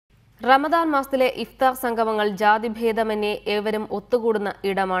റമദാൻ മാസത്തിലെ ഇഫ്താർ സംഗമങ്ങൾ ജാതിഭേദമന്യേ ഏവരും ഒത്തുകൂടുന്ന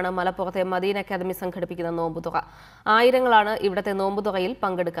ഇടമാണ് മലപ്പുറത്തെ മദീന അക്കാദമി സംഘടിപ്പിക്കുന്ന നോമ്പുതുക. ആയിരങ്ങളാണ് ഇവിടത്തെ നോമ്പുതുകയിൽ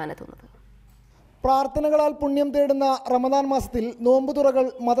പങ്കെടുക്കാനെത്തുന്നത്. പ്രാർത്ഥനകളാൽ പുണ്യം തേടുന്ന റമദാൻ മാസത്തിൽ നോമ്പുതുറകൾ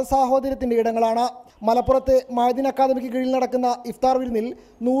മതസാഹോദര്യത്തിന്റെ ഇടങ്ങളാണ്. മലപ്പുറത്തെ മദീന അക്കാദമിക്ക് കീഴിൽ നടക്കുന്ന ഇഫ്താർ വിരുന്നിൽ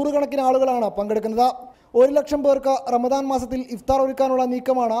നൂറുകണക്കിന് ആളുകളാണ് പങ്കെടുക്കുന്നത്. 1 ലക്ഷം പേർക്ക് റമദാൻ മാസത്തിൽ ഇഫ്താർ ഒരുക്കാനുള്ള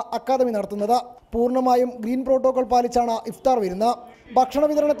നീക്കമാണ് അക്കാദമി നടത്തുന്നത്. പൂർണ്ണമായും ഗ്രീൻ പ്രോട്ടോകോൾ പാലിച്ചാണ് ഇഫ്താർ വിരുന്ന്. ഭക്ഷണ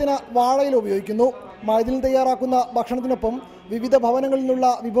വിതരണത്തിന് വാഴയില ഉപയോഗിക്കുന്നു. മഴയിൽ തയ്യാറാക്കുന്ന ഭക്ഷണത്തിനൊപ്പം വിവിധ ഭവനങ്ങളിൽ നിന്നുള്ള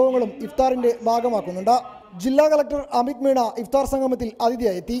വിഭവങ്ങളും ഇഫ്താറിന്റെ ഭാഗമാക്കുന്നുണ്ട്. ജില്ലാ കളക്ടർ അമിത് മീണ ഇഫ്താർ സംഗമത്തിൽ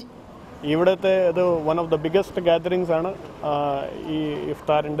അതിഥിയായെത്തി. ഇവിടുത്തെ ഇത് one of the biggest gatherings ആണ് ഈ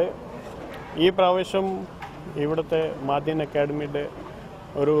ഇഫ്താറിൻ്റെ. ഈ പ്രാവശ്യം ഇവിടുത്തെ മദീന അക്കാഡമിയുടെ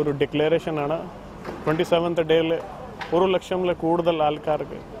ഒരു ഡിക്ലറേഷനാണ്. 27th ഡേയിൽ 1 ലക്ഷത്തിൽ കൂടുതൽ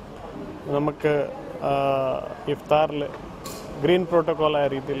ആൾക്കാർക്ക് നമുക്ക് ഇഫ്താറിൽ ഗ്രീൻ പ്രോട്ടോക്കോളായ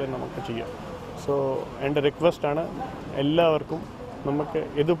രീതിയിൽ നമുക്ക് ചെയ്യാം. സോ എൻ്റെ റിക്വസ്റ്റാണ് എല്ലാവർക്കും നമുക്ക്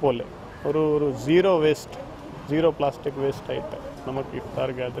ഇതുപോലെ ഒരു സീറോ പ്ലാസ്റ്റിക് വേസ്റ്റ് ആയിട്ട് നമുക്ക് ഇഫ്താർ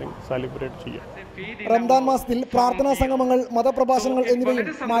ഗാദറിംഗ് സെലിബ്രേറ്റ് ചെയ്യാം. റംദാൻ മാസത്തിൽ പ്രാർത്ഥനാ സംഗമങ്ങൾ, മതപ്രഭാഷണങ്ങൾ എന്നിവയും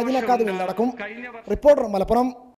മദീന അക്കാദമിയിൽ നടക്കും. റിപ്പോർട്ടർ, മലപ്പുറം.